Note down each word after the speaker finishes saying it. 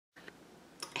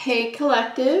Hey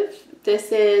Collective,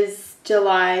 this is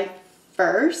July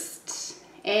 1st,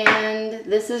 and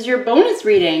this is your bonus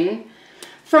reading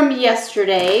from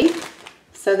yesterday.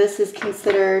 So this is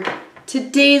considered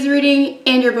today's reading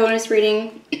and your bonus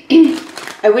reading.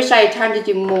 I wish I had time to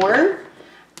do more.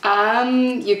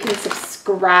 You can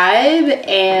subscribe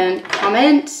and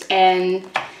comment and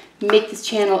make this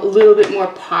channel a little bit more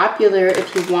popular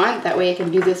if you want. That way I can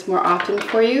do this more often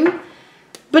for you.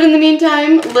 But in the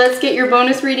meantime, let's get your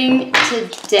bonus reading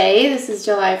today. This is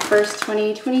July 1st,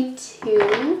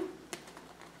 2022.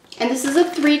 And this is a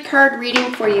 3-card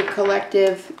reading for you,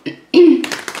 Collective.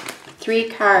 3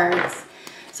 cards.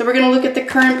 So we're going to look at the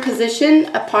current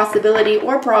position, a possibility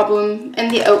or problem,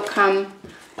 and the outcome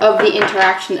of the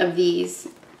interaction of these.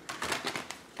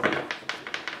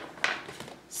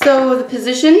 So the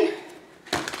position,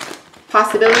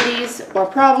 possibilities or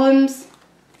problems,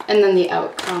 and then the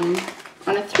outcome.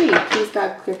 On a 3, please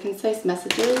God, clear, concise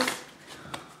messages.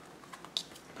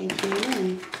 Thank you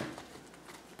again.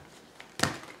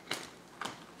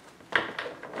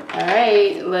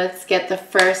 Alright, let's get the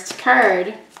first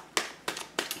card.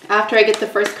 After I get the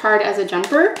first card as a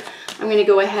jumper, I'm going to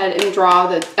go ahead and draw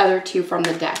the other 2 from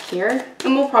the deck here.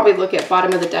 And we'll probably look at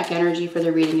bottom of the deck energy for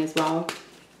the reading as well.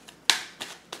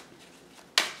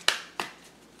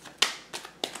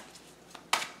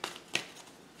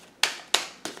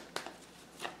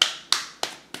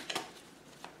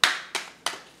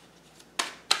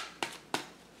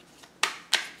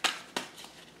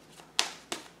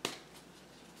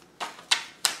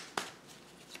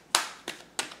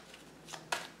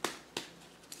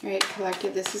 All right,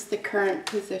 Collective, this is the current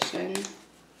position.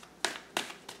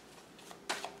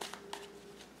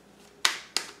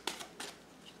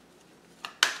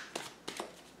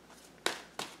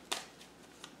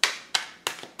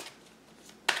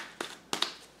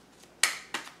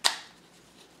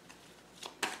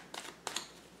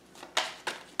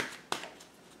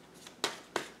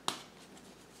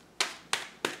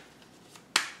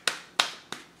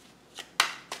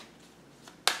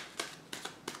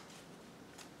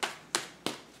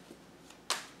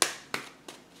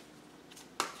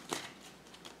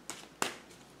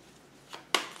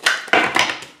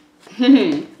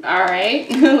 All right,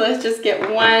 let's just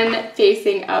get one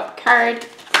facing up card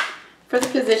for the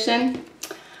position.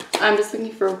 I'm just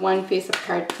looking for one face up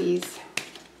card, please.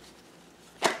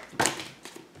 All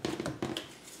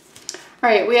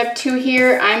right, we have 2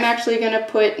 here. I'm actually going to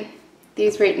put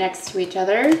these right next to each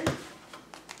other.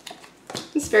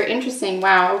 It's very interesting.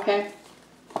 Wow, okay.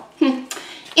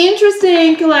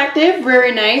 Interesting, Collective.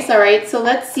 Very nice. All right, so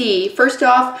let's see. First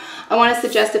off, I want to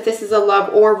suggest if this is a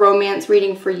love or romance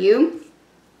reading for you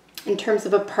in terms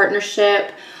of a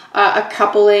partnership, a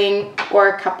coupling or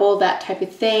a couple, that type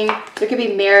of thing. There could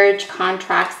be marriage,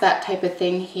 contracts, that type of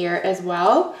thing here as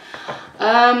well.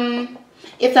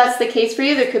 If that's the case for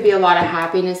you, there could be a lot of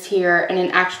happiness here and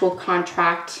an actual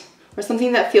contract or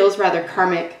something that feels rather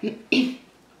karmic,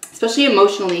 especially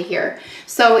emotionally here.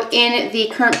 So in the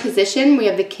current position, we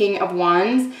have the King of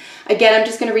Wands. Again, I'm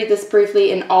just going to read this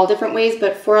briefly in all different ways,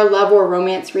 but for a love or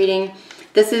romance reading,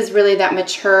 this is really that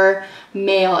mature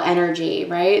male energy,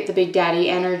 right? The big daddy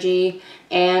energy,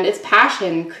 and it's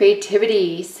passion,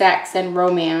 creativity, sex, and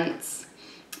romance.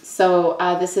 So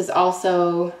this is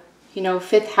also, you know,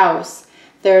 5th house.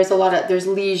 There's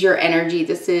leisure energy.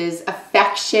 This is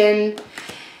affection.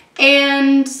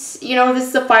 And, you know, this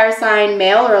is a fire sign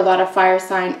male or a lot of fire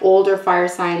sign, older fire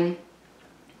sign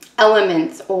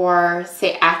elements or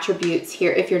say attributes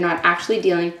here if you're not actually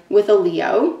dealing with a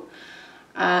Leo.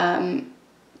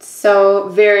 So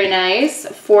very nice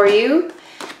for you.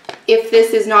 If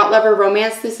this is not love or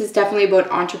romance, this is definitely about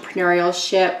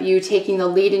entrepreneurship, you taking the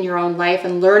lead in your own life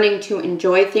and learning to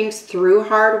enjoy things through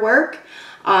hard work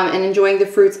and enjoying the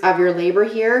fruits of your labor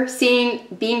here.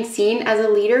 Being seen as a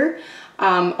leader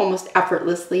almost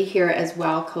effortlessly here as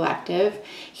well, Collective.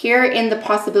 Here in the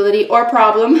possibility or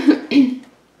problem,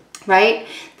 right?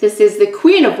 This is the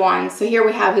Queen of Wands. So here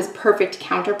we have his perfect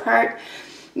counterpart.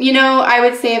 You know, I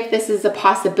would say if this is a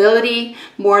possibility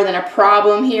more than a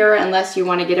problem here, unless you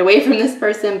want to get away from this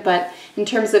person. But in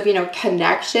terms of, you know,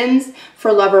 connections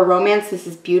for love or romance, this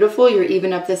is beautiful. You're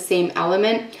even of the same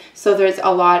element. So there's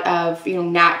a lot of, you know,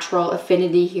 natural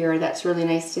affinity here. That's really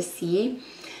nice to see.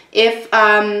 If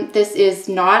this is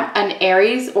not an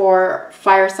Aries or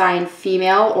fire sign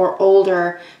female or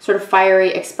older, sort of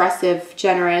fiery, expressive,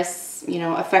 generous, you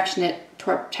know, affectionate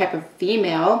type of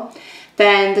female,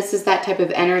 then this is that type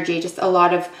of energy, just a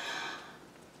lot of,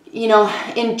 you know,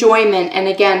 enjoyment and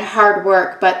again, hard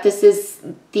work. But this is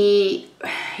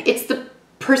it's the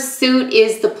pursuit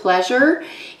is the pleasure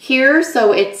here.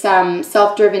 So it's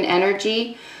self-driven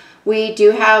energy. We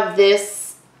do have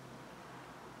this,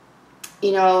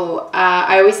 you know,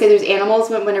 I always say there's animals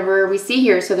whenever we see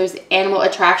here. So there's animal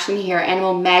attraction here,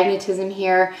 animal magnetism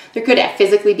here. There could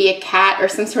physically be a cat or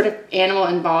some sort of animal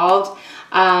involved.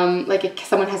 Like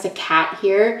someone has a cat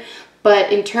here.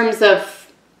 But in terms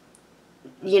of,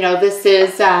 you know, this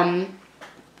is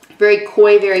very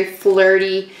coy, very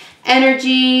flirty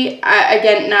energy.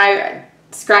 Again, now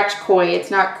scratch coy.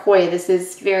 It's not coy. This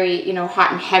is very, you know,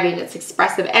 hot and heavy, and it's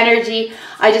expressive energy.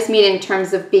 I just mean in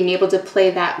terms of being able to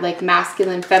play that like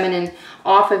masculine, feminine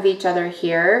off of each other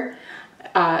here.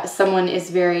 Someone is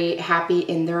very happy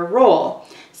in their role.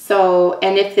 So,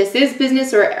 and if this is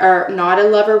business or not a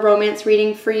love or romance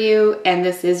reading for you, and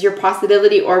this is your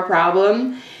possibility or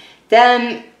problem,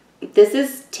 then this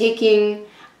is taking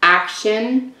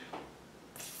action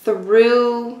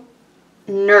through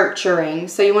nurturing.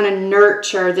 So you want to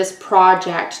nurture this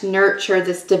project, nurture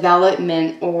this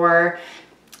development or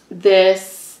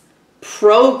this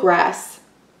progress,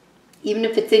 even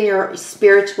if it's in your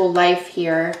spiritual life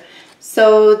here.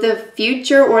 So the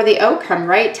future or the outcome,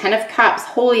 right? 10 of Cups,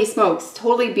 holy smokes,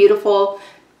 totally beautiful.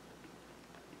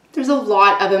 There's a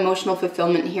lot of emotional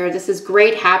fulfillment here. This is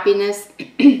great happiness.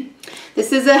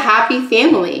 This is a happy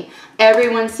family.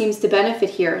 Everyone seems to benefit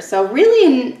here. So really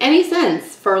in any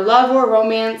sense, for love or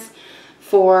romance,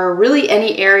 for really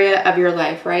any area of your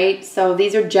life, right? So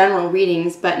these are general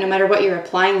readings, but no matter what you're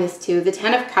applying this to, the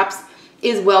 10 of Cups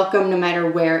is welcome no matter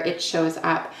where it shows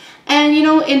up. And you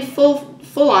know, in full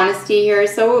honesty here,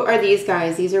 so are these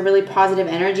guys. These are really positive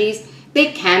energies.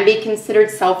 They can be considered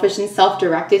selfish and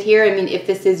self-directed here. I mean, if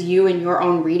this is you in your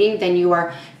own reading, then you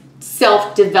are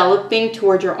self-developing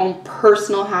toward your own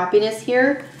personal happiness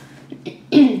here.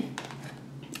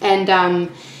 And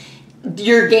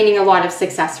you're gaining a lot of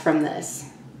success from this.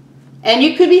 And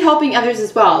you could be helping others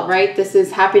as well, right? This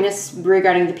is happiness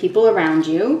regarding the people around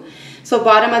you. So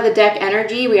bottom of the deck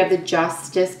energy, we have the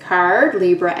Justice card,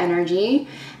 Libra energy.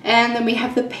 And then we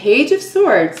have the Page of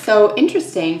Swords. So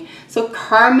interesting. So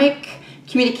karmic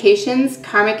communications,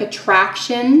 karmic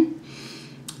attraction.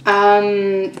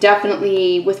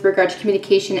 Definitely with regard to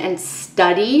communication and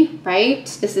study, right?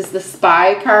 This is the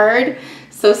Spy card.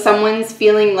 So someone's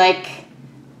feeling like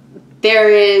there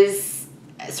is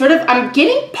sort of, I'm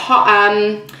getting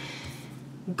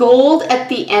gold at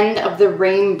the end of the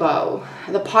rainbow,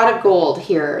 the pot of gold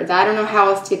here. I don't know how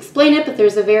else to explain it, but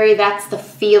there's a that's the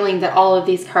feeling that all of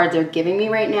these cards are giving me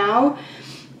right now.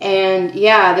 And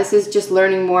yeah, this is just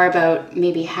learning more about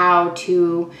maybe how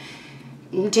to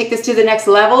take this to the next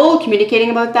level,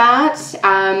 communicating about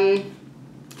that.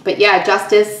 But yeah,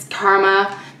 justice,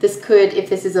 karma. This could, if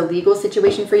this is a legal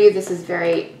situation for you, this is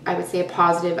very, I would say, a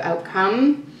positive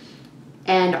outcome.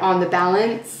 And on the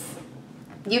balance,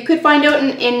 you could find out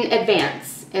in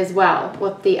advance as well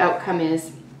what the outcome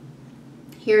is.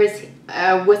 Here's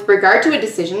with regard to a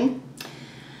decision.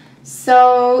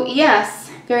 So yes,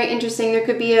 very interesting. There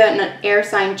could be an air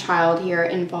sign child here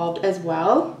involved as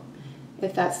well,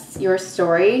 if that's your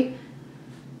story.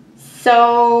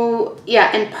 So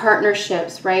yeah, and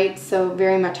partnerships, right? So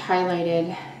very much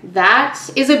highlighted. That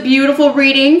is a beautiful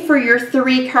reading for your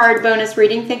 3-card bonus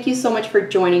reading. Thank you so much for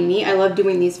joining me. I love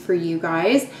doing these for you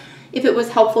guys. If it was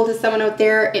helpful to someone out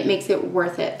there, it makes it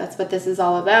worth it. That's what this is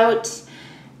all about.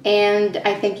 And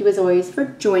I thank you as always for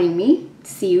joining me.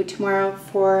 See you tomorrow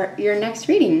for your next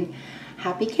reading.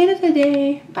 Happy Canada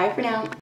Day. Bye for now.